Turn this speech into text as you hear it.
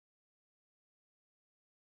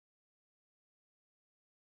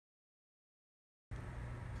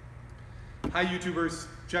Hi YouTubers,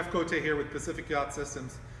 Jeff Cote here with Pacific Yacht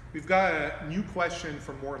Systems. We've got a new question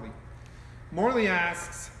from Morley. Morley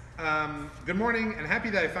asks, good morning and happy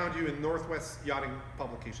that I found you in Northwest Yachting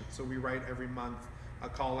Publications. So we write every month a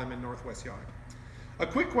column in Northwest Yachting. A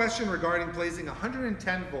quick question regarding placing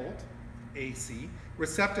 110 volt AC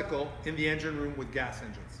receptacle in the engine room with gas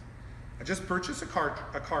engines. I just purchased a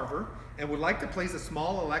carver and would like to place a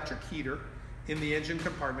small electric heater in the engine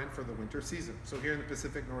compartment for the winter season. So here in the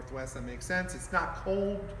Pacific Northwest, that makes sense. It's not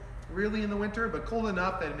cold really in the winter, but cold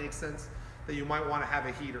enough that it makes sense that you might want to have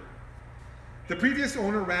a heater. The previous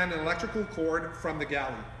owner ran an electrical cord from the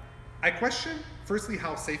galley. I question, firstly,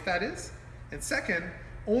 how safe that is, and second,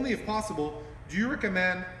 only if possible, do you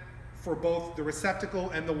recommend for both the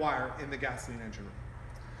receptacle and the wire in the gasoline engine room?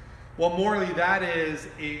 Well, Morley,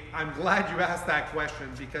 I'm glad you asked that question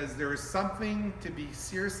because there is something to be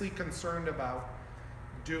seriously concerned about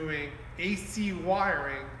doing AC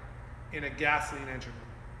wiring in a gasoline engine room.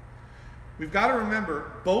 We've got to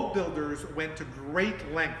remember, boat builders went to great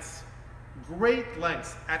lengths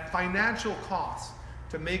at financial cost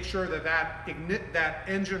to make sure that that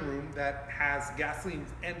engine room that has gasoline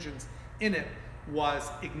engines in it was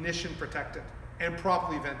ignition protected and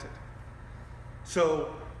properly vented.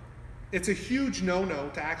 So it's a huge no-no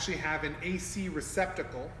to actually have an AC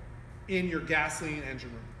receptacle in your gasoline engine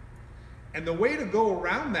room. And the way to go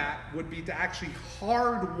around that would be to actually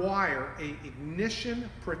hardwire an ignition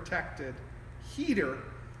protected heater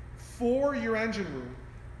for your engine room,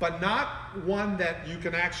 but not one that you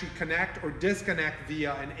can actually connect or disconnect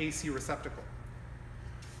via an AC receptacle.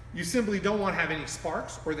 You simply don't want to have any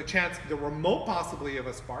sparks or the remote possibility of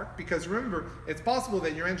a spark, because remember, it's possible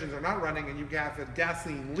that your engines are not running and you have a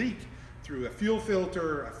gasoline leak through a fuel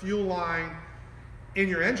filter, a fuel line in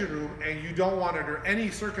your engine room, and you don't want under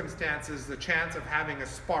any circumstances the chance of having a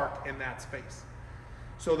spark in that space.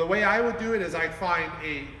 So the way I would do it is I'd find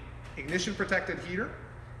a ignition protected heater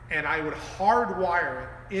and I would hardwire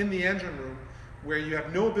it in the engine room where you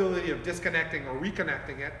have no ability of disconnecting or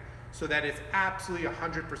reconnecting it, so that it's absolutely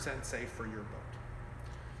 100% safe for your boat.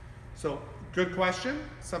 So good question,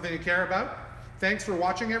 something to care about. Thanks for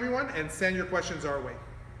watching everyone, and send your questions our way.